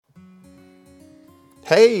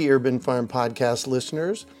Hey, Urban Farm Podcast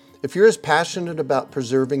listeners. If you're as passionate about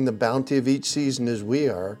preserving the bounty of each season as we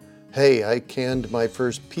are, hey, I canned my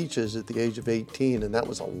first peaches at the age of 18, and that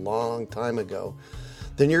was a long time ago,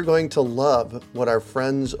 then you're going to love what our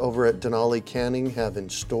friends over at Denali Canning have in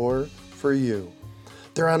store for you.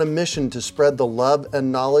 They're on a mission to spread the love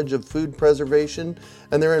and knowledge of food preservation,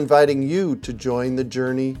 and they're inviting you to join the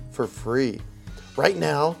journey for free. Right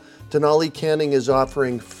now, Denali Canning is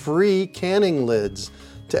offering free canning lids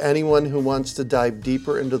to anyone who wants to dive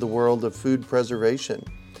deeper into the world of food preservation.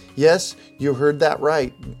 Yes, you heard that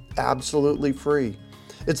right, absolutely free.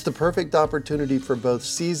 It's the perfect opportunity for both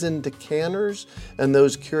seasoned canners and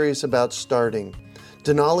those curious about starting.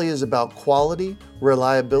 Denali is about quality,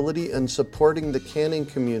 reliability, and supporting the canning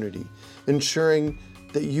community, ensuring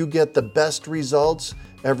that you get the best results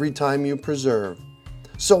every time you preserve.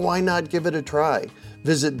 So why not give it a try?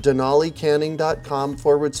 Visit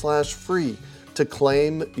denalicanning.com/free to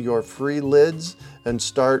claim your free lids and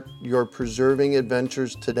start your preserving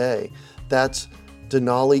adventures today. That's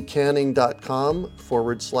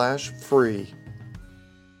denalicanning.com/free.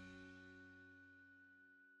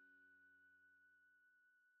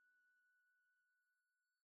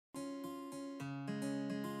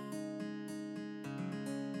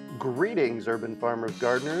 Greetings, urban farmers,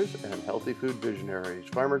 gardeners, and healthy food visionaries.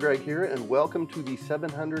 Farmer Greg here, and welcome to the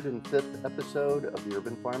 705th episode of the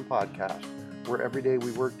Urban Farm Podcast, where every day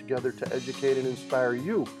we work together to educate and inspire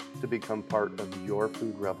you to become part of your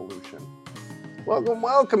food revolution.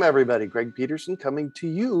 Welcome, everybody. Greg Peterson coming to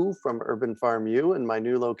you from Urban Farm U in my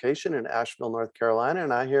new location in Asheville, North Carolina,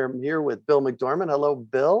 and I'm here with Bill McDormand. Hello,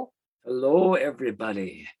 Bill. Hello,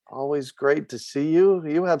 everybody. Always great to see you.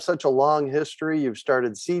 You have such a long history. You've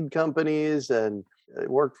started seed companies and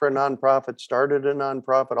worked for a nonprofit, started a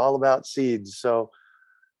nonprofit all about seeds. So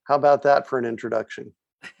how about that for an introduction?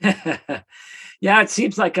 Yeah, it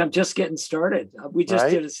seems like I'm just getting started. We just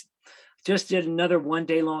Right? did another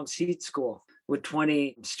one-day long seed school with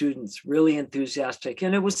 20 students, really enthusiastic.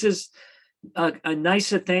 And it was as a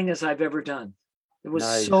nice a thing as I've ever done. It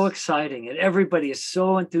was so Nice. exciting, and everybody is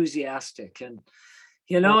so enthusiastic, and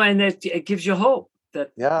and it gives you hope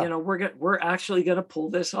that Yeah. we're actually going to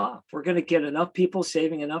pull this off. We're going to get enough people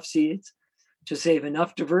saving enough seeds to save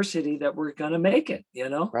enough diversity that we're going to make it.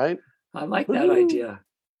 Right? I like that Woo-hoo. idea.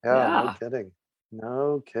 Yeah, no kidding.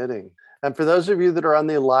 No kidding. And for those of you that are on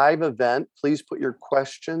the live event, please put your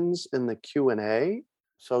questions in the Q&A.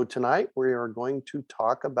 So tonight we are going to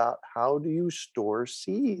talk about how do you store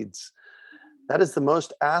seeds? That is the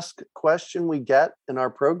most asked question we get in our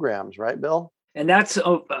programs, right, Bill? And that's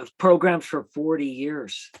programs for 40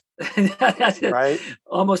 years. Right?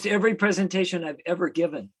 Almost every presentation I've ever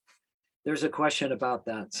given, there's a question about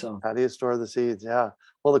that. So How do you store the seeds? Yeah.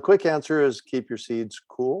 Well, the quick answer is keep your seeds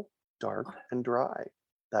cool, dark, and dry.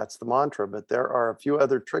 That's the mantra. But there are a few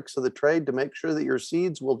other tricks of the trade to make sure that your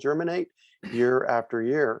seeds will germinate year after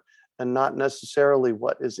year, and not necessarily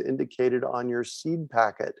what is indicated on your seed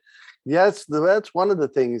packet. Yes, that's one of the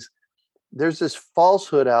things. There's this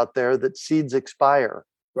falsehood out there that seeds expire.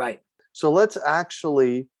 right. So let's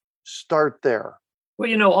actually start there.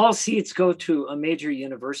 Well, all seeds go to a major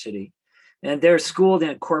university, and they're schooled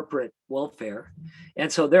in corporate welfare.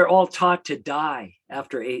 And so they're all taught to die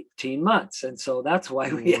after 18 months. And so that's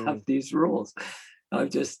why we have these rules. I'm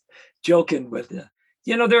just joking with you.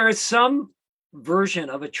 There is some version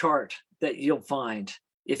of a chart that you'll find.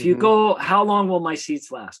 If you go, how long will my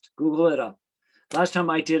seeds last? Google it up. Last time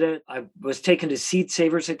I did it, I was taken to Seed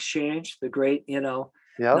Savers Exchange, the great,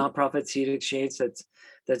 nonprofit seed exchange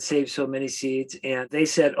that saves so many seeds. And they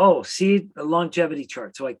said, seed longevity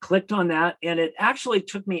chart. So I clicked on that, and it actually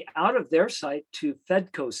took me out of their site to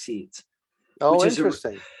Fedco Seeds. Oh,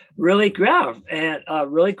 interesting. Really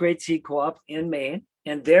great seed co-op in Maine.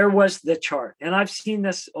 And there was the chart. And I've seen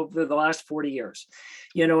this over the last 40 years,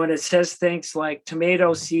 and it says things like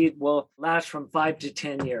tomato seed will last from 5 to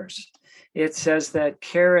 10 years. It says that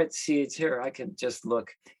carrot seeds, here, I can just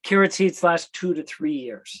look. Carrot seeds last 2 to 3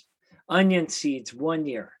 years. Onion seeds, 1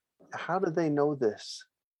 year. How do they know this?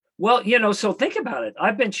 Well, so think about it.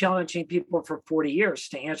 I've been challenging people for 40 years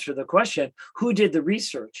to answer the question, who did the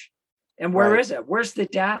research? And where is it? Where's the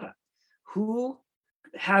data? Who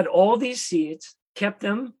had all these seeds, kept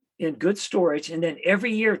them in good storage, and then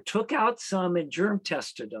every year took out some and germ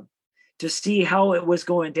tested them to see how it was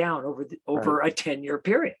going down over a 10-year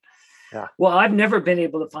period? Yeah. Well, I've never been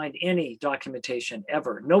able to find any documentation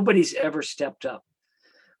ever. Nobody's ever stepped up.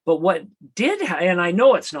 But what did, and I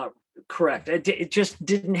know it's not correct, it just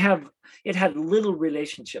didn't have, it had little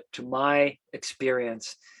relationship to my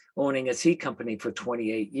experience owning a seed company for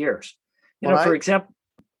 28 years. For example,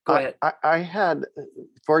 Go ahead. I had,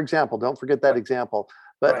 for example, don't forget that example,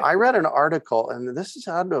 but Right. I read an article, and this has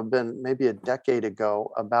had to have been maybe a decade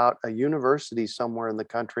ago, about a university somewhere in the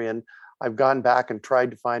country. And I've gone back and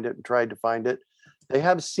tried to find it and tried to find it. They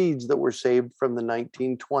have seeds that were saved from the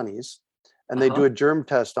 1920s, and they do Uh-huh. a germ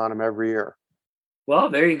test on them every year. Well,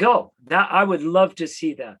 there you go. That I would love to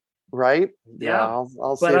see that. Right? Yeah.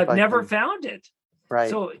 I'll see But if I've I never can. found it. Right.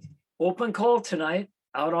 So open call tonight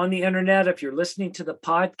out on the internet. If you're listening to the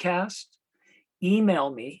podcast,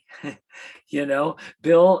 email me,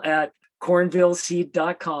 Bill at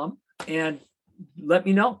cornvilleseed.com, and let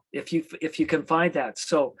me know if you can find that.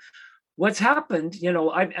 So what's happened, we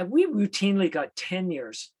routinely got 10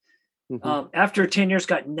 years. Mhm. After 10 years,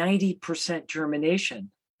 got 90%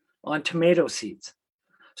 germination on tomato seeds.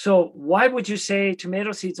 So why would you say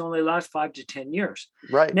tomato seeds only last 5 to 10 years?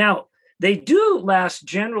 Right. Now, they do last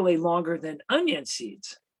generally longer than onion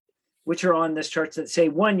seeds, which are on this chart that say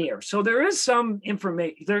 1 year. So there is some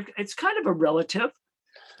information there. It's kind of a relative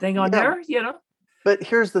thing on Yeah. there. But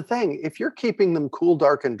here's the thing. If you're keeping them cool,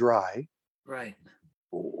 dark, and dry, Right.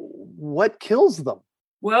 what kills them?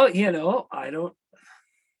 Well, I don't,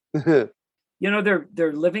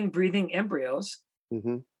 they're living, breathing embryos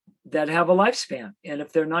Hmm. that have a lifespan. And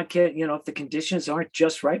if they're not getting, if the conditions aren't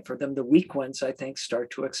just right for them, the weak ones, I think,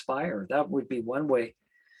 start to expire. That would be one way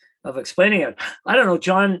of explaining it. I don't know,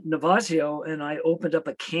 John Navazio and I opened up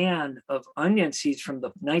a can of onion seeds from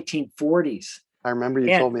the 1940s. I remember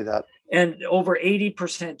you told me that. And over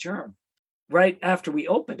 80% germ right after we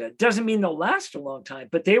opened it. Doesn't mean they'll last a long time,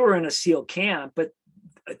 but they were in a sealed can, but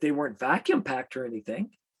they weren't vacuum packed or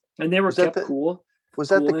anything. And they were kept cool. Was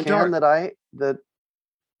that the can that I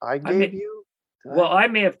gave you? Well, I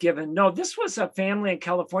may have given, no, this was a family in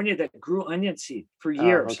California that grew onion seed for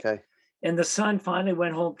years. Okay. And the son finally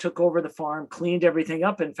went home, took over the farm, cleaned everything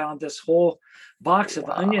up, and found this whole box of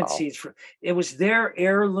onion seeds. It was their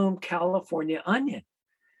heirloom California onion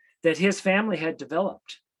that his family had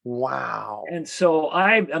developed. Wow. And so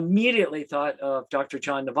I immediately thought of Dr.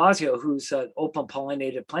 John Navazio, who's an open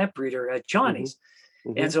pollinated plant breeder at Johnny's.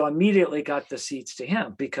 Mm-hmm. And so I immediately got the seeds to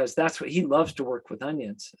him because that's what he loves, to work with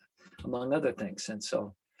onions, among other things. And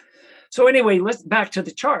so anyway, let's back to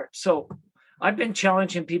the chart. So I've been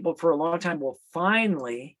challenging people for a long time. Well,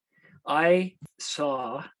 finally, I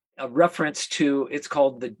saw a reference to, it's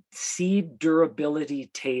called the Seed Durability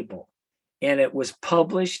Table. And it was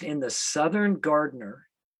published in the Southern Gardener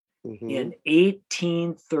in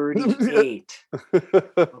 1838.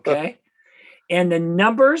 Okay. And the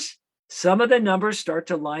numbers, some of the numbers start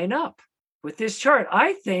to line up with this chart.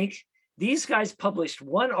 I think these guys published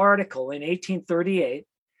one article in 1838,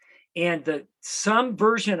 and some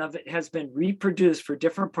version of it has been reproduced for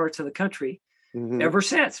different parts of the country ever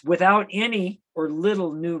since, without any or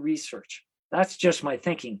little new research. That's just my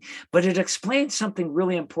thinking. But it explains something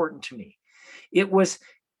really important to me. It was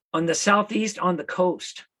on the Southeast, on the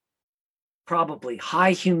coast, probably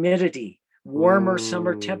high humidity, warmer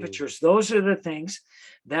summer temperatures. Those are the things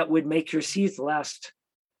that would make your seeds last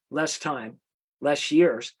less time, less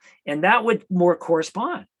years. And that would more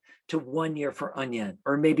correspond to 1 year for onion,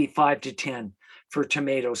 or maybe 5 to 10 for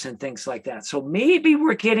tomatoes and things like that. So maybe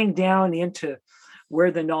we're getting down into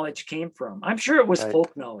where the knowledge came from. I'm sure it was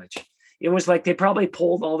folk knowledge. It was like they probably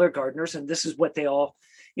polled all their gardeners, and this is what they all,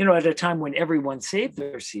 at a time when everyone saved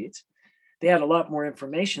their seeds, they had a lot more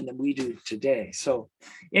information than we do today. So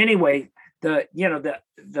anyway, the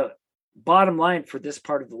bottom line for this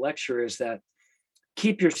part of the lecture is that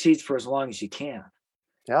keep your seeds for as long as you can.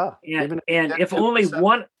 Yeah. And if only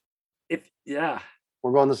one,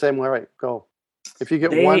 we're going the same way, right? Go. If you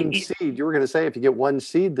get one seed, you were going to say, if you get one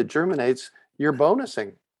seed that germinates, you're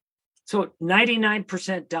bonusing. So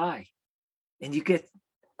 99% die, and you get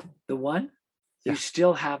the one, you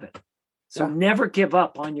still have it. So never give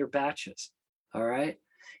up on your batches. All right.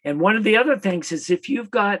 And one of the other things is, if you've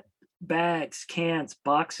got bags, cans,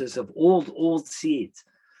 boxes of old seeds,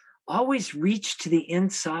 always reach to the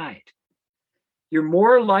inside. You're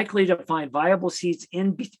more likely to find viable seeds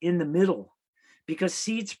in the middle, because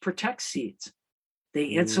seeds protect seeds. They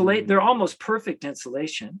insulate. They're almost perfect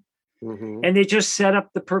insulation. And they just set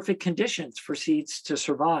up the perfect conditions for seeds to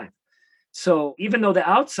survive. So even though the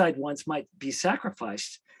outside ones might be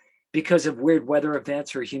sacrificed because of weird weather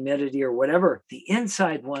events or humidity or whatever, the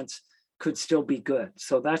inside ones could still be good.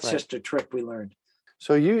 So that's just a trick we learned.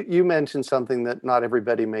 So you mentioned something that not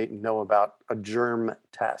everybody may know about, a germ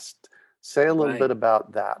test. Say a little bit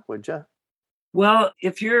about that, would you? Well,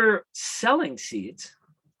 if you're selling seeds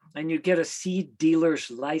and you get a seed dealer's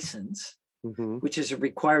license, which is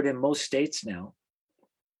required in most states now,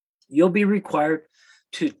 you'll be required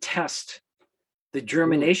to test the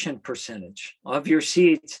germination percentage of your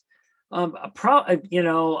seeds. I'm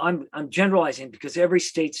generalizing because every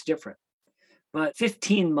state's different, but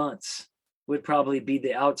 15 months would probably be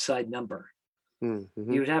the outside number.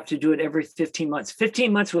 Mm-hmm. You would have to do it every 15 months.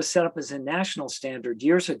 15 months was set up as a national standard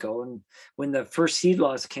years ago. And when the first seed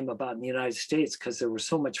laws came about in the United States, because there was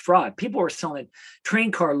so much fraud, people were selling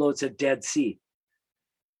train car loads of dead seed.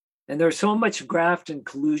 And there's so much graft and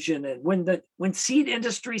collusion. And when seed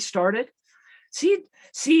industry started,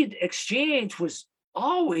 seed exchange was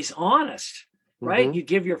always honest, right? Mm-hmm. You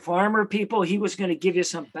give your farmer people, he was going to give you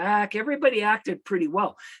some back. Everybody acted pretty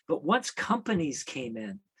well. But once companies came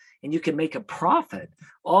in, and you can make a profit,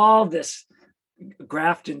 all this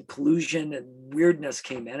graft and collusion and weirdness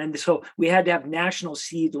came in. And so we had to have national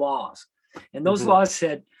seed laws. And those laws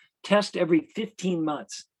said, test every 15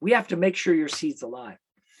 months. We have to make sure your seed's alive.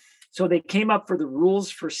 So they came up for the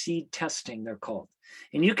rules for seed testing, they're called.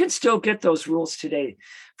 And you can still get those rules today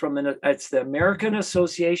it's the American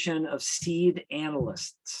Association of Seed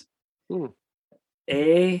Analysts.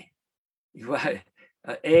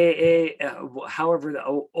 However,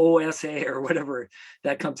 the OSA or whatever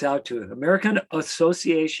that comes out to, American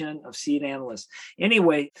Association of Seed Analysts.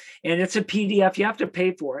 Anyway, and it's a PDF, you have to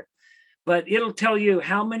pay for it, but it'll tell you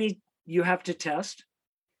how many you have to test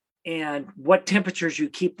and what temperatures you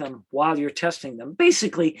keep them while you're testing them.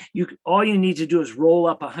 Basically, all you need to do is roll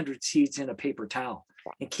up 100 seeds in a paper towel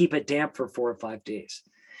and keep it damp for 4 or 5 days.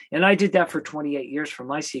 And I did that for 28 years for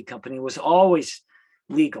my seed company. It was always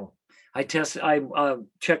legal. I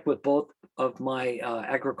checked with both of my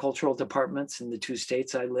agricultural departments in the 2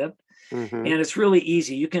 states I lived. Mm-hmm. And it's really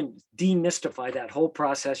easy. You can demystify that whole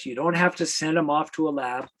process. You don't have to send them off to a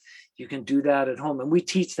lab. You can do that at home. And we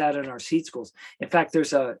teach that in our seed schools. In fact,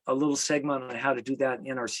 there's a little segment on how to do that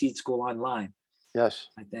in our seed school online. Yes,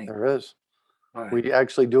 I think there is. Right. We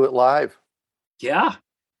actually do it live. Yeah.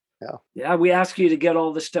 We ask you to get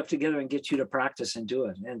all this stuff together and get you to practice and do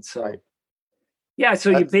it. And so, right. Yeah, so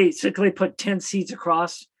you basically put 10 seeds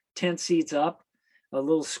across, 10 seeds up, a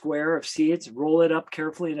little square of seeds, roll it up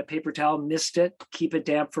carefully in a paper towel, mist it, keep it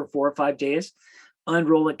damp for 4 or 5 days,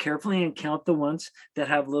 unroll it carefully and count the ones that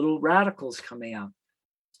have little radicals coming out.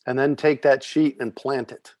 And then take that sheet and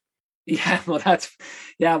plant it. Yeah, well,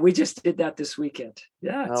 we just did that this weekend.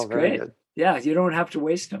 Yeah, it's great. Good. Yeah, you don't have to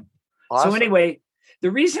waste them. Awesome. So anyway,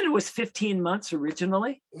 the reason it was 15 months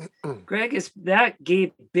originally, Greg, is that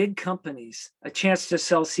gave big companies a chance to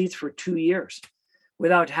sell seeds for 2 years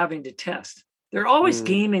without having to test. They're always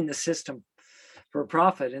gaming the system for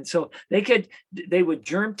profit. And so they would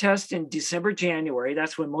germ test in December, January.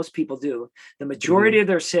 That's when most people do. The majority of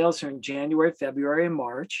their sales are in January, February, and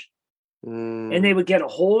March. And they would get a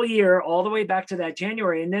whole year all the way back to that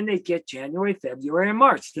January. And then they'd get January, February, and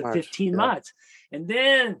March, 15 months. And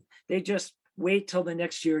then they just wait till the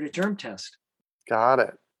next year to germ test. Got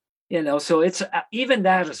it. So it's even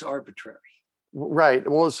that is arbitrary. Right.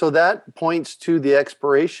 Well, so that points to the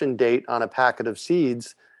expiration date on a packet of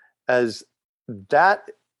seeds as that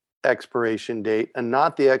expiration date and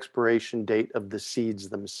not the expiration date of the seeds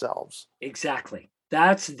themselves. Exactly.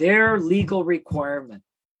 That's their legal requirement.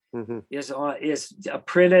 Is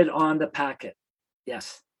printed on the packet.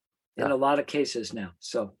 Yes. In a lot of cases now.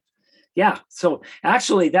 So so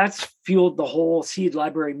actually that's fueled the whole seed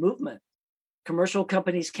library movement. Commercial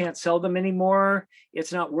companies can't sell them anymore.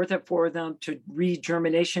 It's not worth it for them to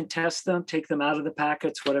re-germination test them, take them out of the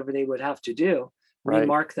packets, whatever they would have to do,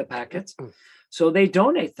 remark the packets. So they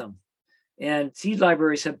donate them. And seed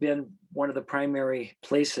libraries have been one of the primary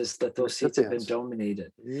places that those seeds have been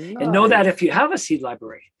donated. Nice. And know that if you have a seed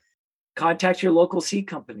library, contact your local seed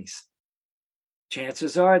companies.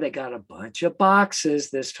 Chances are they got a bunch of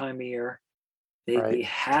boxes this time of year. They'd be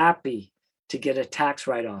happy to get a tax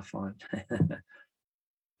write-off on.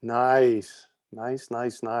 Nice.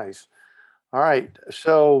 All right.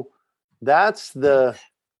 So that's the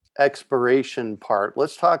expiration part.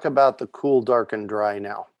 Let's talk about the cool, dark, and dry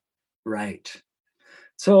now. Right.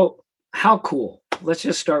 So how cool? Let's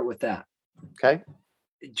just start with that. Okay.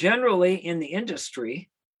 Generally in the industry,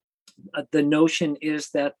 the notion is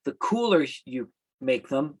that the cooler you make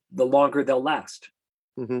them, the longer they'll last.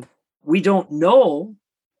 We don't know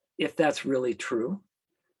if that's really true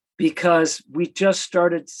because we just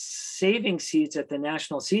started saving seeds at the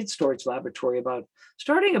National Seed Storage Laboratory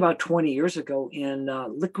starting about 20 years ago in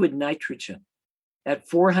liquid nitrogen at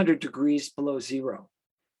 400 degrees below zero.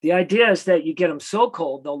 The idea is that you get them so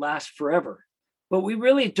cold, they'll last forever. But we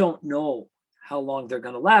really don't know how long they're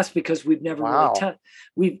going to last because we've never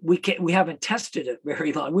really we haven't tested it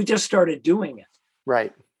very long. We just started doing it.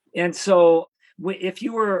 Right. And so, if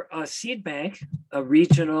you were a seed bank, a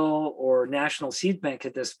regional or national seed bank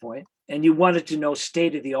at this point, and you wanted to know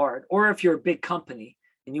state of the art, or if you're a big company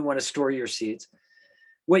and you want to store your seeds,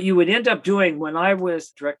 what you would end up doing when I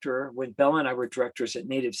was director, when Bella and I were directors at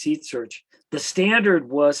Native Seed Search, the standard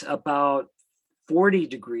was about 40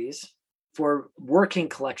 degrees for working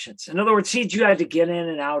collections. In other words, seeds you had to get in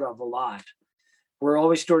and out of a lot were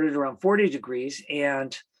always stored at around 40 degrees,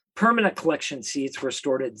 and permanent collection seeds were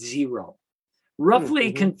stored at 0.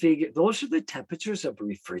 Roughly configured, those are the temperatures of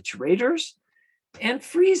refrigerators and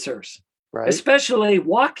freezers, Right. especially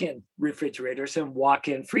walk-in refrigerators and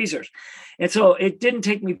walk-in freezers. And so it didn't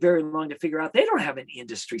take me very long to figure out they don't have an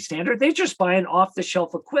industry standard. They just buy an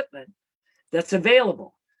off-the-shelf equipment that's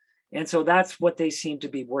available. And so that's what they seem to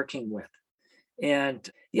be working with. And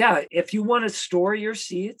yeah, if you want to store your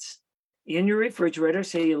seeds in your refrigerator,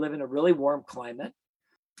 say you live in a really warm climate,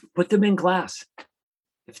 put them in glass.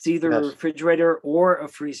 If it's either a refrigerator or a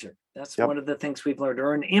freezer, that's one of the things we've learned,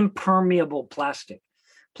 or an impermeable plastic.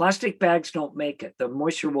 Plastic bags don't make it. The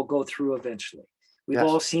moisture will go through eventually. We've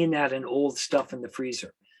all seen that in old stuff in the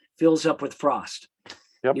freezer. Fills up with frost.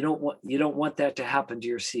 Yep. You don't want that to happen to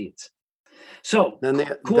your seeds. So then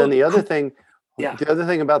the other thing, the other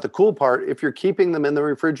thing about the cool part, if you're keeping them in the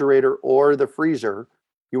refrigerator or the freezer,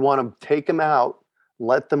 you want to take them out,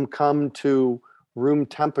 let them come to room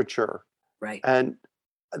temperature. Right. And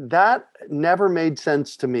that never made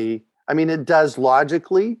sense to me. I mean, it does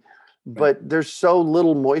logically, but there's so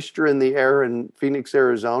little moisture in the air in Phoenix,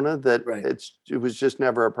 Arizona that it was just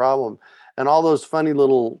never a problem. And all those funny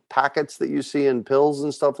little packets that you see in pills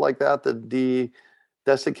and stuff like that, the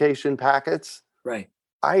desiccation packets. Right.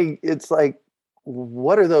 It's like,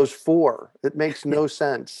 what are those for? It makes no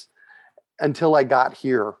sense until I got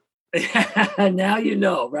here. Now you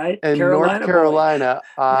know, right? In North Carolina,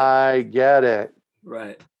 I get it.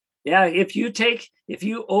 Right. Yeah. If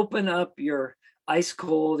you open up your ice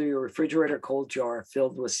cold or your refrigerator cold jar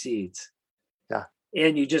filled with seeds,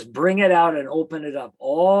 and you just bring it out and open it up,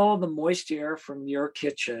 all the moist air from your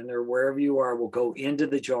kitchen or wherever you are will go into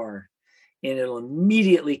the jar, and it'll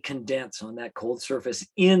immediately condense on that cold surface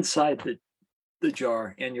inside the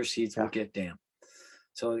jar, and your seeds will get damp.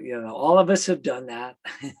 So, all of us have done that.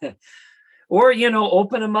 Or,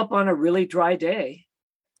 open them up on a really dry day.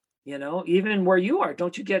 Even where you are,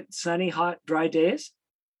 don't you get sunny, hot, dry days?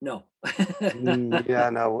 No.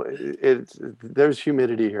 No, there's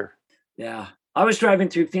humidity here. Yeah. I was driving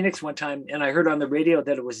through Phoenix one time and I heard on the radio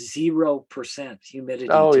that it was 0% humidity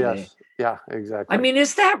today. Yes. Yeah, exactly. I mean,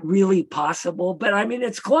 is that really possible? But I mean,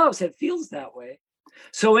 it's close. It feels that way.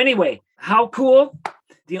 So anyway, how cool?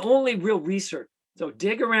 The only real research. So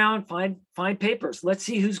dig around, find papers. Let's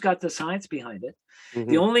see who's got the science behind it.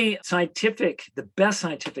 The only the best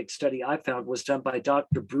scientific study I found was done by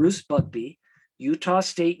Dr. Bruce Bugbee, Utah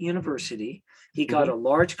State University. He got a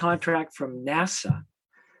large contract from NASA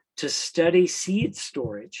to study seed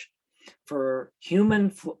storage for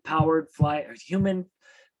human flights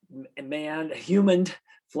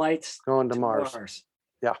going to Mars.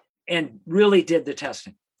 Yeah. And really did the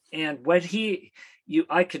testing. And what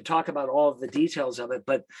I could talk about all of the details of it,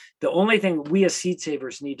 but the only thing we as seed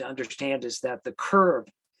savers need to understand is that the curve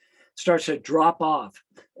starts to drop off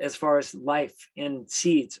as far as life in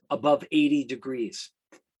seeds above 80 degrees.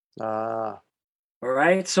 All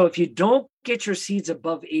right. So if you don't get your seeds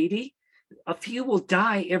above 80, a few will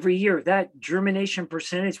die every year. That germination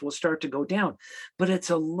percentage will start to go down, but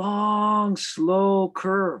it's a long, slow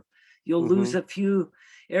curve. You'll lose a few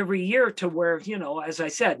every year to where, as I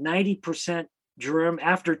said, 90% germ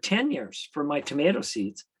after 10 years for my tomato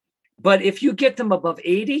seeds. But if you get them above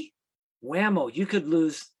 80, whammo, you could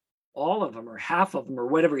lose all of them or half of them or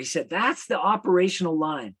whatever. He said that's the operational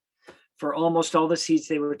line for almost all the seeds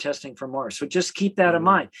they were testing for Mars. So just keep that in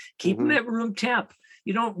mind. Keep them at room temp.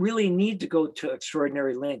 You don't really need to go to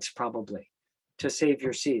extraordinary lengths probably to save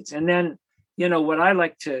your seeds. And then, what I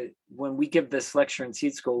like to, when we give this lecture in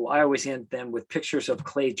seed school, I always end them with pictures of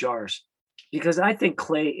clay jars, because I think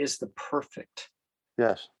clay is the perfect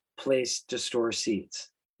place to store seeds.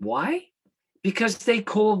 Why? Because they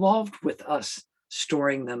co-evolved with us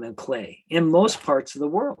storing them in clay in most parts of the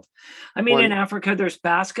world. I mean, in Africa, there's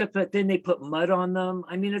basket, but then they put mud on them.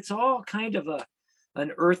 I mean, it's all kind of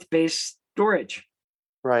an earth-based storage.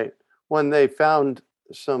 Right. When they found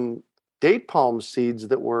some date palm seeds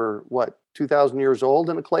that were, 2,000 years old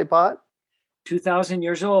in a clay pot? 2,000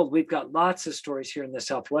 years old. We've got lots of stories here in the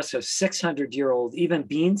Southwest of 600-year-old, even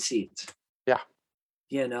bean seeds. Yeah.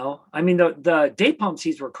 I mean, the date palm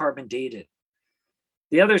seeds were carbon dated.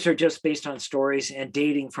 The others are just based on stories and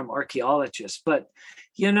dating from archaeologists. But,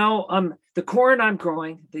 the corn I'm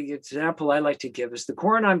growing, the example I like to give is the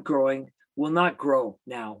corn I'm growing will not grow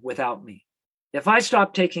now without me. If I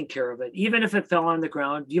stop taking care of it, even if it fell on the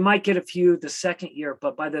ground, you might get a few the second year,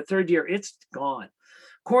 but by the third year, it's gone.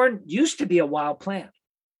 Corn used to be a wild plant.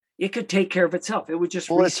 It could take care of itself. It would just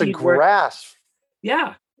Well, it's a grass.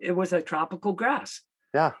 Yeah, it was a tropical grass.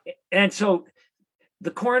 Yeah. And so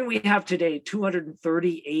the corn we have today,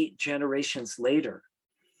 238 generations later,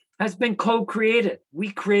 has been co-created.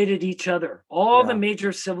 We created each other. All the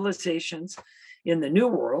major civilizations in the New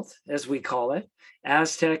World, as we call it,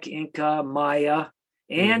 Aztec, Inca, Maya,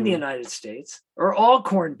 and the United States, are all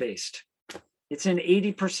corn-based. It's in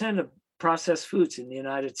 80% of processed foods in the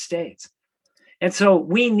United States. And so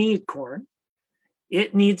we need corn.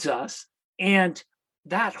 It needs us. And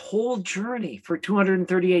that whole journey for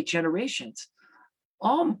 238 generations,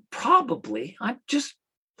 probably, I'm just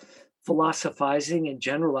philosophizing and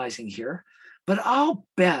generalizing here, but I'll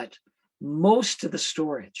bet most of the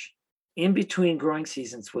storage in between growing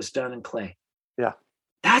seasons was done in clay. Yeah.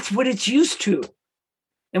 That's what it's used to.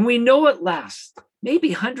 And we know it lasts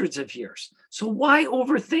maybe hundreds of years. So why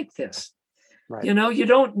overthink this? Right. You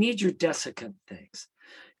don't need your desiccant things.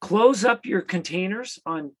 Close up your containers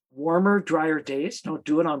on warmer, drier days. Don't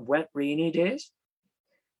do it on wet, rainy days.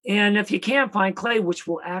 And if you can't find clay, which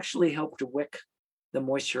will actually help to wick the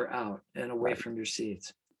moisture out and away from your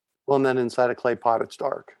seeds. Well, and then inside a clay pot, it's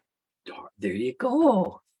dark. There you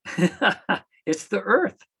go. It's the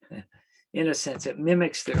earth. In a sense, it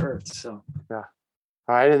mimics the earth. So yeah.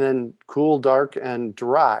 All right. And then cool, dark, and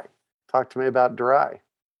dry. Talk to me about dry.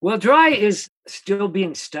 Well, dry is still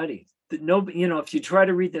being studied. If you try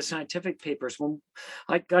to read the scientific papers, when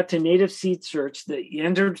I got to Native Seed Search, the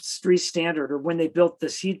industry standard, or when they built the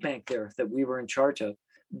seed bank there that we were in charge of,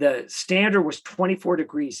 the standard was 24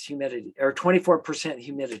 degrees humidity or 24%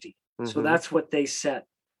 humidity. So that's what they set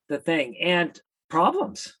the thing. And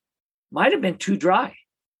problems might have been too dry.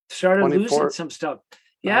 Started losing some stuff.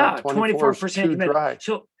 Yeah, 24% humidity. Dry.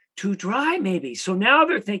 So too dry, maybe. So now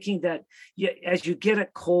they're thinking that as you get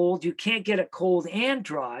it cold, you can't get it cold and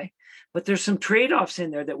dry, but there's some trade-offs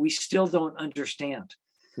in there that we still don't understand.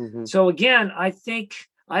 So again, I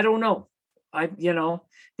don't know. I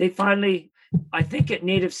think at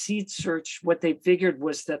Native Seed Search, what they figured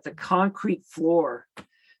was that the concrete floor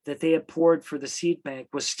that they had poured for the seed bank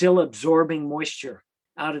was still absorbing moisture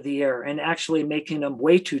out of the air and actually making them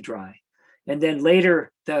way too dry. And then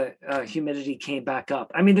later, the humidity came back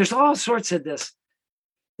up. I mean, there's all sorts of this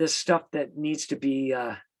stuff that needs to be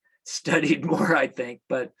studied more, I think.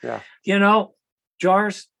 But,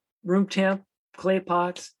 jars, room temp, clay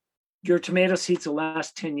pots, your tomato seeds will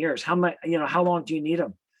last 10 years. How long do you need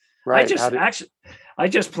them? Right. I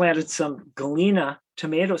just planted some Galena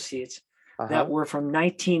tomato seeds that were from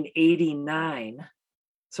 1989.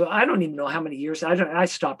 So I don't even know how many years. I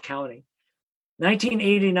stopped counting.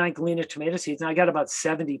 1989 Galena tomato seeds, and I got about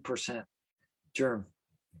 70% germ.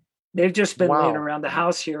 They've just been laying around the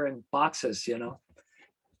house here in boxes,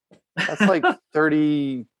 That's like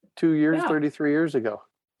 32 years, 33 years ago.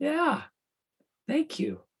 Yeah. Thank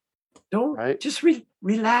you. Don't just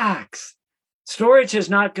relax. Storage is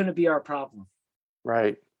not going to be our problem.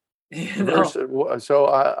 Right. So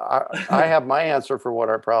I have my answer for what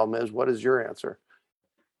our problem is. What is your answer?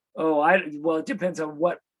 Oh, it depends on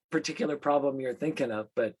what particular problem you're thinking of,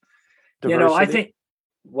 but diversity? I think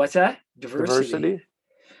what's that? Diversity.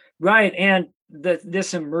 Right. And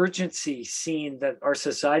this emergency scene that our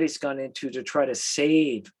society's gone into to try to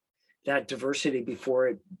save that diversity before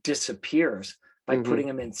it disappears by putting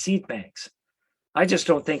them in seed banks. I just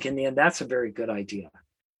don't think in the end that's a very good idea.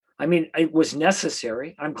 I mean, it was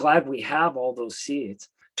necessary. I'm glad we have all those seeds.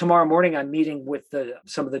 Tomorrow morning, I'm meeting with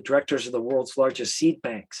some of the directors of the world's largest seed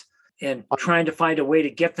banks and trying to find a way to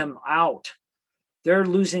get them out. They're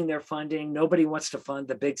losing their funding. Nobody wants to fund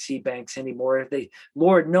the big seed banks anymore.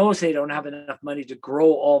 Lord knows they don't have enough money to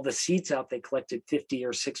grow all the seeds out they collected 50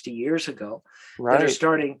 or 60 years ago that are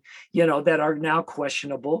starting, that are now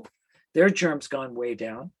questionable. Their germ's gone way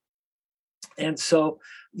down. And so,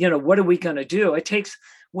 what are we going to do? It takes,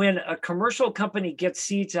 when a commercial company gets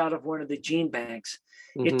seeds out of one of the gene banks,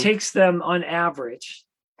 it takes them on average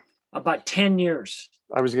about 10 years.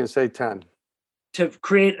 I was going to say 10. To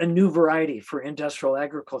create a new variety for industrial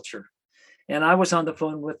agriculture. And I was on the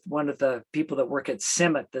phone with one of the people that work at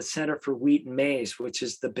CIMMYT, the Center for Wheat and Maize, which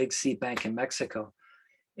is the big seed bank in Mexico.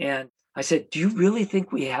 And I said, do you really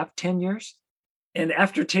think we have 10 years? And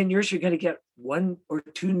after 10 years, you're going to get 1 or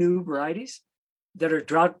 2 new varieties that are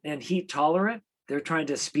drought and heat tolerant. They're trying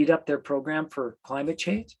to speed up their program for climate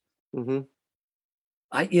change.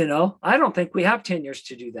 I don't think we have 10 years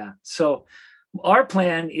to do that. So our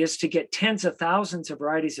plan is to get tens of thousands of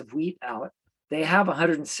varieties of wheat out. They have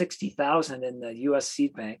 160,000 in the US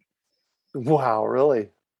seed bank. Wow, really?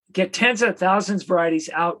 Get tens of thousands of varieties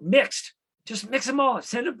out mixed. Just mix them all.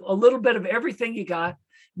 Send a little bit of everything you got,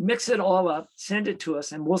 mix it all up, send it to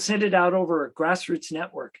us, and we'll send it out over a grassroots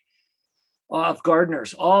network of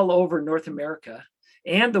gardeners all over North America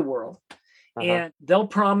and the world. And they'll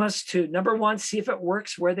promise to, number one, see if it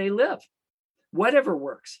works where they live, whatever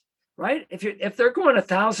works, right? If they're going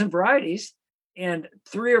 1,000 varieties and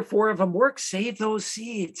 3 or 4 of them work, save those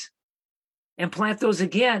seeds and plant those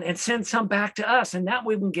again and send some back to us. And that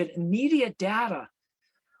way we can get immediate data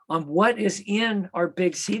on what is in our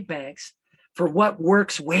big seed banks for what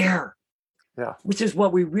works where, which is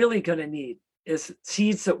what we really going to need is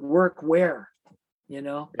seeds that work where, to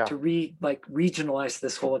regionalize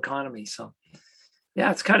this whole economy. So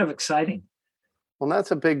it's kind of exciting. Well,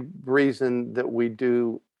 that's a big reason that we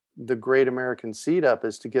do the Great American Seed Up,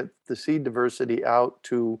 is to get the seed diversity out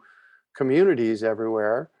to communities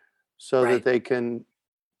everywhere so that they can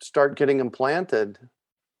start getting them planted.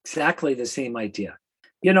 Exactly the same idea.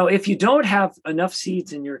 If you don't have enough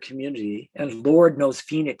seeds in your community, and Lord knows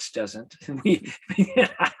Phoenix doesn't,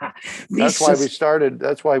 that's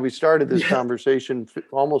why we started this conversation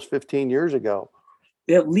almost 15 years ago.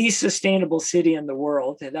 The least sustainable city in the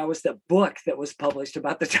world, and that was the book that was published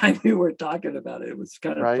about the time we were talking about it. It was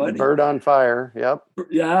kind of funny. Bird on Fire. Yep.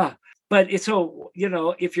 Yeah, but it's so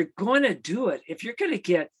if you're going to do it, if you're going to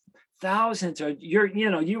get thousands, or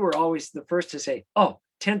you were always the first to say,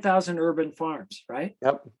 10,000 urban farms, right?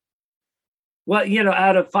 Yep. Well,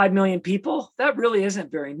 out of 5 million people, that really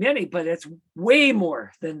isn't very many, but it's way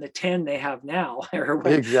more than the 10 they have now.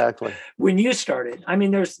 Exactly. When you started, I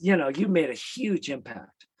mean, there's, you made a huge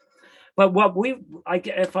impact. But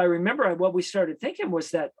if I remember, what we started thinking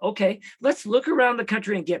was that, okay, let's look around the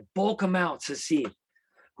country and get bulk amounts of seed.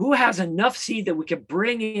 Who has enough seed that we can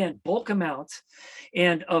bring in bulk amounts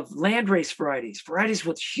and of landrace varieties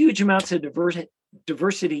with huge amounts of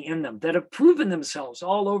diversity in them that have proven themselves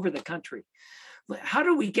all over the country? How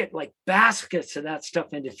do we get like baskets of that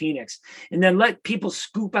stuff into Phoenix and then let people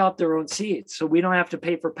scoop out their own seeds so we don't have to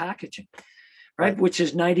pay for packaging, right? Which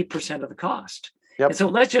is 90% of the cost. Yep. And so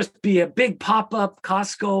let's just be a big pop-up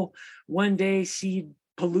Costco one-day seed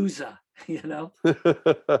palooza,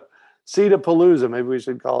 Seed-a-palooza, maybe we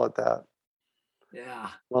should call it that. Yeah.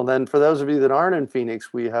 Well, then for those of you that aren't in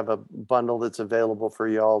Phoenix, we have a bundle that's available for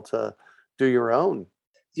y'all to do your own.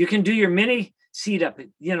 You can do your mini seed up,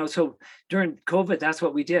 so during COVID, that's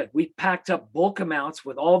what we did. We packed up bulk amounts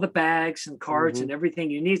with all the bags and cards and everything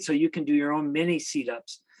you need, so you can do your own mini seed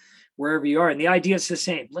ups wherever you are. And the idea is the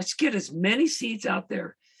same. Let's get as many seeds out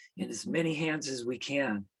there in as many hands as we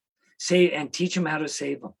can, and teach them how to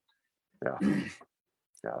save them.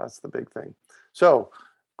 Yeah, that's the big thing. So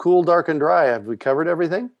cool, dark, and dry. Have we covered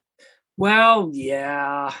everything? Well,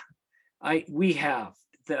 yeah, we have.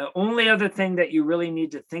 The only other thing that you really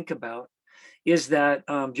need to think about is that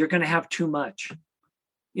you're going to have too much.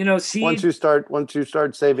 Seed. Once you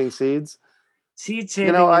start saving seeds. Seed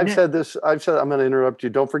saving. I'm going to interrupt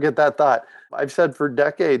you. Don't forget that thought. I've said for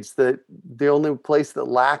decades that the only place that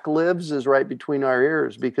lack lives is right between our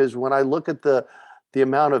ears, because when I look at the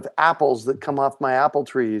amount of apples that come off my apple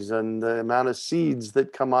trees and the amount of seeds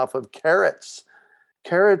that come off of carrots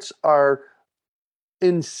are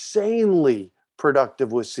insanely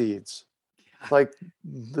productive with seeds. Like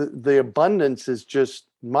the abundance is just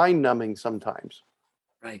mind-numbing sometimes.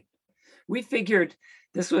 Right. We figured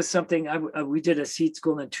this was something we did a seed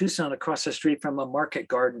school in Tucson across the street from a market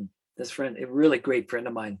garden. This friend, a really great friend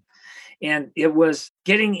of mine. And it was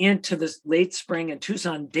getting into this late spring in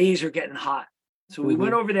Tucson, days are getting hot. So we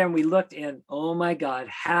went over there and we looked, and oh my God,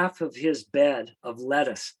 half of his bed of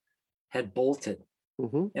lettuce had bolted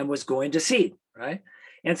and was going to seed, right?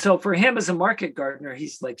 And so for him as a market gardener,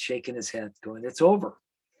 he's like shaking his head going, it's over.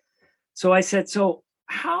 So I said, so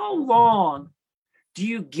how long do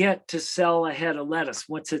you get to sell a head of lettuce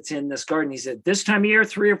once it's in this garden? He said, this time of year,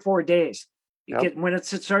 3 or 4 days. When it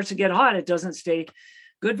starts to get hot, it doesn't stay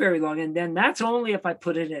good very long. And then that's only if I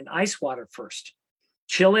put it in ice water first,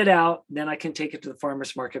 chill it out. Then I can take it to the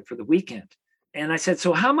farmer's market for the weekend. And I said,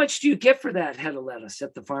 so how much do you get for that head of lettuce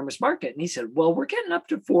at the farmer's market? And he said, well, we're getting up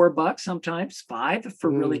to $4, sometimes $5 for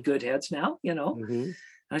really good heads now,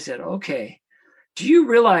 I said, okay. Do you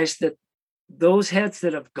realize that those heads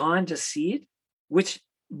that have gone to seed, which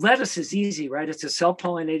lettuce is easy, right? It's a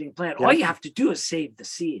self-pollinating plant. All you have to do is save the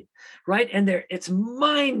seed, right? And it's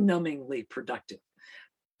mind-numbingly productive.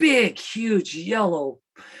 Big, huge yellow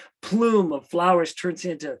plume of flowers turns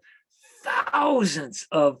into thousands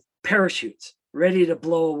of parachutes ready to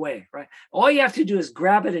blow away, right? All you have to do is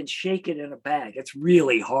grab it and shake it in a bag. It's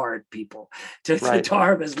really hard, people, to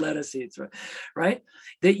harvest lettuce seeds, right?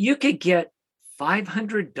 That you could get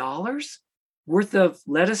 $500 worth of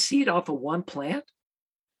lettuce seed off of one plant.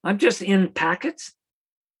 I'm just in packets.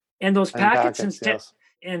 And those packets,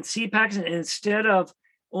 and seed packets, and instead of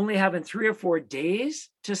only having 3 or 4 days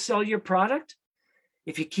to sell your product,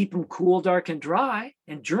 if you keep them cool, dark, and dry,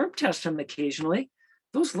 and germ test them occasionally,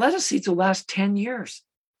 those lettuce seeds will last 10 years.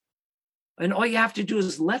 And all you have to do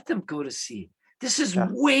is let them go to seed. This is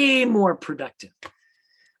way more productive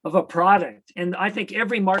of a product. And I think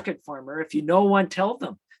every market farmer, if you know one, tell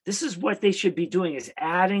them this is what they should be doing, is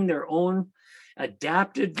adding their own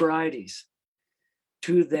adapted varieties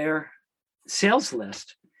to their sales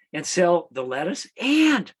list and sell the lettuce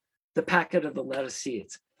and the packet of the lettuce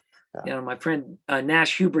seeds. My friend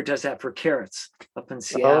Nash Huber does that for carrots up in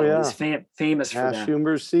Seattle. He's famous for that. Nash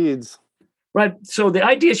Huber seeds. Right. So the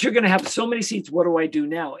idea is you're going to have so many seeds. What do I do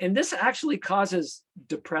now? And this actually causes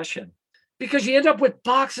depression because you end up with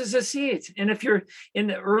boxes of seeds. And if you're in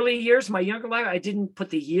the early years, my younger life, I didn't put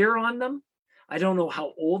the year on them. I don't know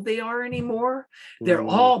how old they are anymore. They're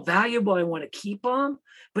all valuable. I want to keep them.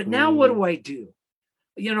 But now what do I do?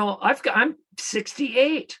 I'm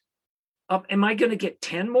 68. Am I going to get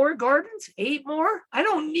 10 more gardens, 8 more? I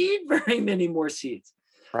don't need very many more seeds.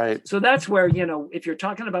 Right. So that's where, if you're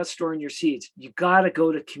talking about storing your seeds, you got to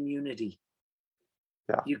go to community.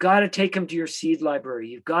 Yeah. You got to take them to your seed library.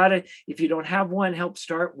 You've got to, if you don't have one, help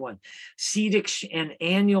start one. An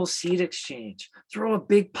annual seed exchange. Throw a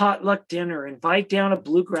big potluck dinner. Invite down a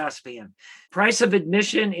bluegrass band. Price of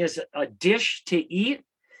admission is a dish to eat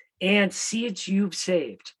and seeds you've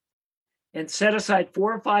saved. And set aside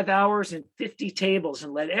 4 or 5 hours and 50 tables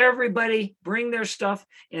and let everybody bring their stuff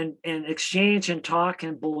and exchange and talk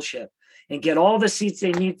and bullshit and get all the seeds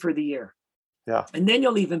they need for the year. Yeah. And then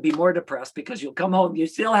you'll even be more depressed because you'll come home, you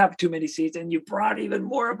still have too many seeds and you brought even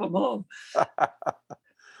more of them home.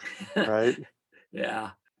 Right.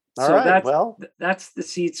 Yeah. All right. That's the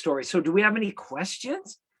seed story. So do we have any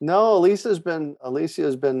questions? No, Alicia has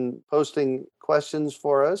been posting questions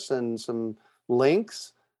for us and some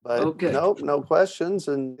links. But no questions,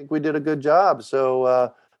 and I think we did a good job.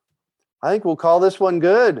 So I think we'll call this one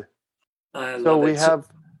good. Go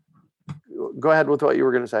ahead with what you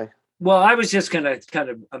were going to say. Well, I was just going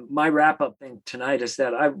to my wrap-up thing tonight is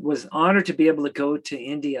that I was honored to be able to go to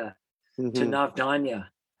India, to Navdanya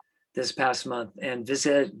this past month and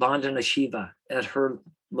visit Vandana Shiva at her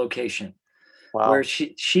location, where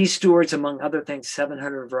she stewards, among other things,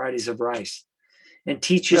 700 varieties of rice. And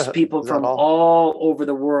teaches people from all over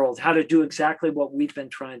the world how to do exactly what we've been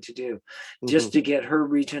trying to do, just to get her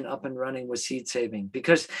region up and running with seed saving.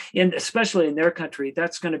 Because especially in their country,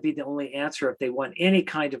 that's going to be the only answer if they want any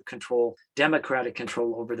kind of control, democratic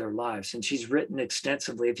control over their lives. And she's written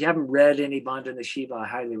extensively. If you haven't read any Vandana Shiva, I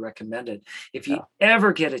highly recommend it. If you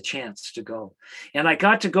ever get a chance to go. And I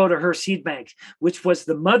got to go to her seed bank, which was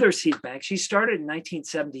the mother seed bank. She started in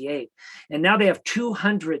 1978. And now they have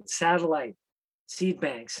 200 satellite seed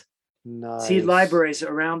banks, seed libraries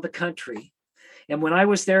around the country. And when I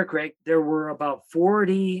was there, Greg, there were about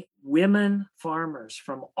 40 women farmers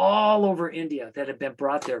from all over India that had been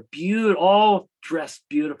brought there, all dressed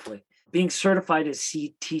beautifully, being certified as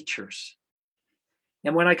seed teachers.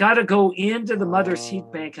 And when I got to go into the mother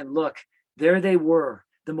seed bank and look, there they were,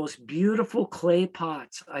 the most beautiful clay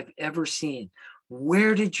pots I've ever seen.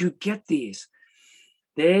 Where did you get these?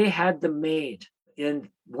 They had them made in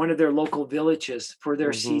one of their local villages for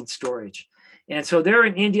their seed storage. And so they're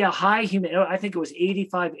in India, high humidity. I think it was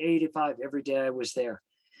 85 every day I was there.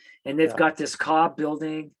 And they've got this cob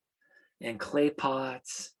building and clay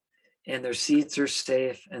pots, and their seeds are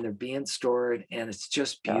safe and they're being stored, and it's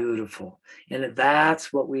just beautiful. And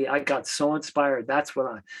that's what I got so inspired. That's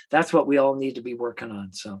what we all need to be working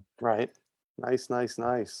on. So right. Nice.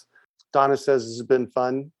 Donna says this has been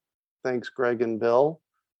fun. Thanks, Greg and Bill.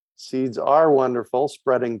 Seeds are wonderful,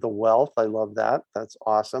 spreading the wealth. I love that. That's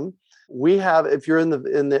awesome. We have, if you're in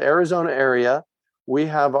the Arizona area, we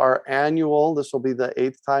have our annual, this will be the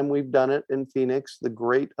 8th time we've done it in Phoenix, the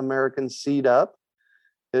Great American Seed Up.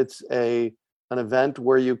 It's an event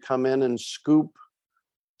where you come in and scoop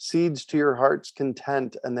seeds to your heart's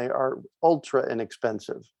content, and they are ultra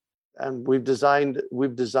inexpensive. And we've designed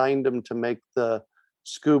them to make the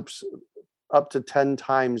scoops up to 10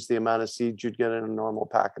 times the amount of seeds you'd get in a normal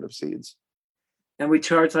packet of seeds. And we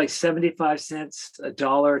charge like 75 cents, $1,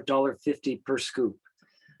 $1.50 per scoop.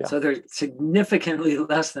 Yeah. So they're significantly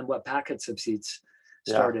less than what packets of seeds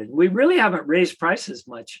started. We really haven't raised prices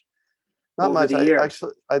much Not over much. the years.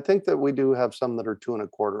 Actually, I think that we do have some that are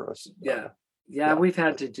 2.25. Yeah, we've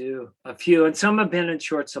had to do a few, and some have been in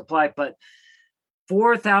short supply, but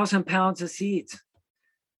 4,000 pounds of seeds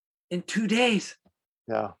in 2 days.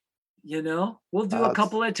 Yeah. We'll do a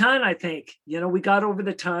couple of ton, I think. We got over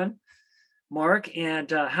the ton mark, and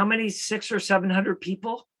how many, 600 or 700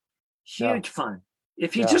 people? Huge fun.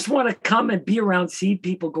 If you just want to come and be around seed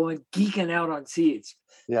people geeking out on seeds.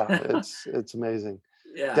 Yeah, it's amazing.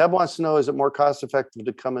 Yeah. Deb wants to know, is it more cost effective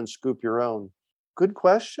to come and scoop your own? Good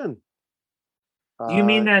question. You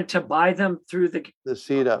mean then to buy them through the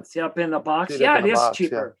seed up in the box? Yeah, it is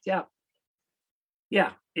cheaper. Yeah,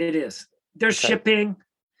 it is. There's shipping,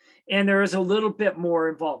 and there is a little bit more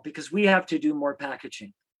involved because we have to do more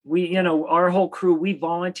packaging. We, our whole crew, we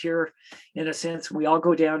volunteer in a sense. We all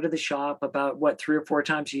go down to the shop about 3 or 4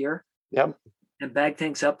 times a year. Yep. And bag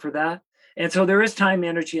things up for that. And so there is time,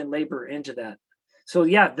 energy, and labor into that. So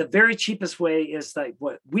yeah, the very cheapest way is like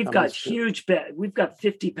we've got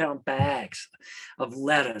 50-pound bags of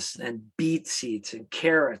lettuce and beet seeds and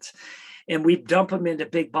carrots, and we dump them into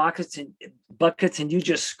big buckets, and you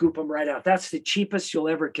just scoop them right out. That's the cheapest you'll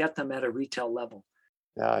ever get them at a retail level.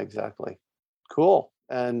 Yeah, exactly. Cool.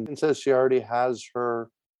 And it says she already has her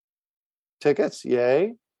tickets.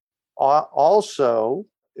 Yay. Also,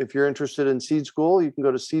 if you're interested in Seed School, you can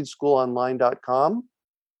go to seedschoolonline.com.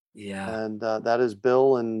 Yeah. And that is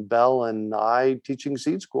Bill and Belle and I teaching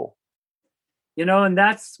Seed School. And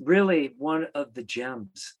that's really one of the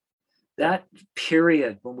gems. That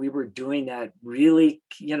period when we were doing that really,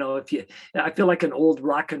 I feel like an old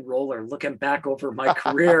rock and roller looking back over my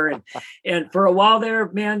career. And for a while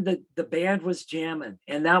there, man, the band was jamming.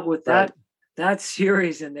 And that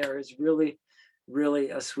series in there is really, really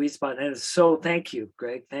a sweet spot. And so thank you,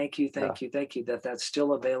 Greg. Thank you that's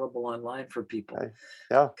still available online for people. Okay.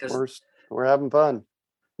 Yeah, we're having fun.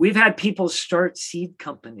 We've had people start seed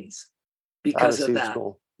companies because of that.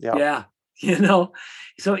 School. Yeah.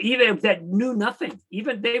 So even that knew nothing,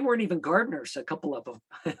 even they weren't even gardeners, a couple of them.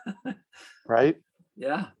 Right.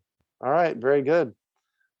 Yeah. All right. Very good.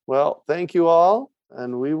 Well, thank you all.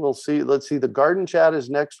 And we will see. Let's see. The garden chat is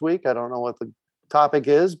next week. I don't know what the topic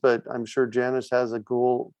is, but I'm sure Janice has a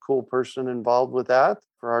cool person involved with that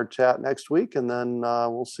for our chat next week. And then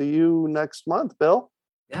we'll see you next month, Bill.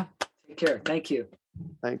 Yeah. Take care. Thank you.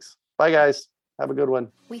 Thanks. Bye, guys. Have a good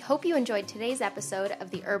one. We hope you enjoyed today's episode of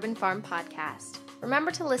the Urban Farm Podcast. Remember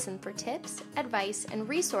to listen for tips, advice, and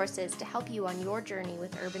resources to help you on your journey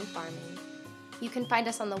with urban farming. You can find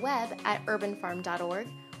us on the web at urbanfarm.org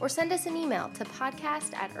or send us an email to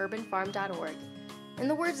podcast@urbanfarm.org. In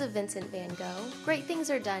the words of Vincent van Gogh, great things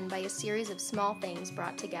are done by a series of small things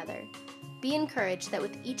brought together. Be encouraged that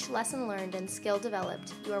with each lesson learned and skill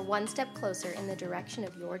developed, you are one step closer in the direction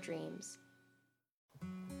of your dreams.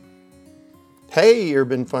 Hey,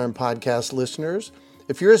 Urban Farm Podcast listeners.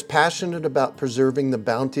 If you're as passionate about preserving the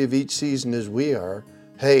bounty of each season as we are,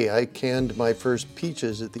 hey, I canned my first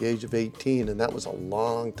peaches at the age of 18, and that was a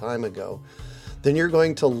long time ago, then you're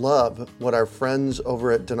going to love what our friends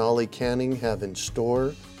over at Denali Canning have in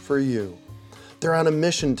store for you. They're on a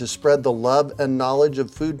mission to spread the love and knowledge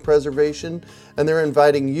of food preservation, and they're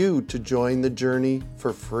inviting you to join the journey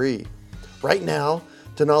for free. Right now,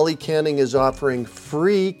 Denali Canning is offering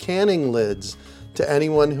free canning lids to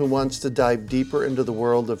anyone who wants to dive deeper into the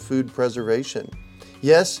world of food preservation.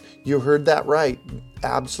 Yes, you heard that right,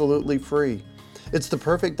 absolutely free. It's the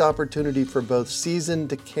perfect opportunity for both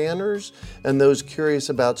seasoned canners and those curious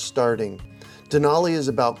about starting. Denali is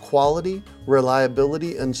about quality,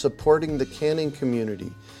 reliability, and supporting the canning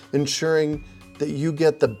community, ensuring that you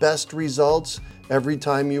get the best results every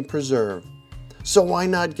time you preserve. So why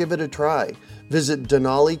not give it a try? Visit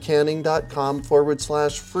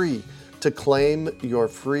denalicanning.com/free to claim your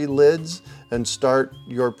free lids and start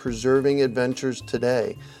your preserving adventures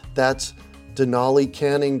today. That's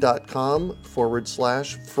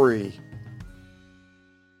denalicanning.com/free.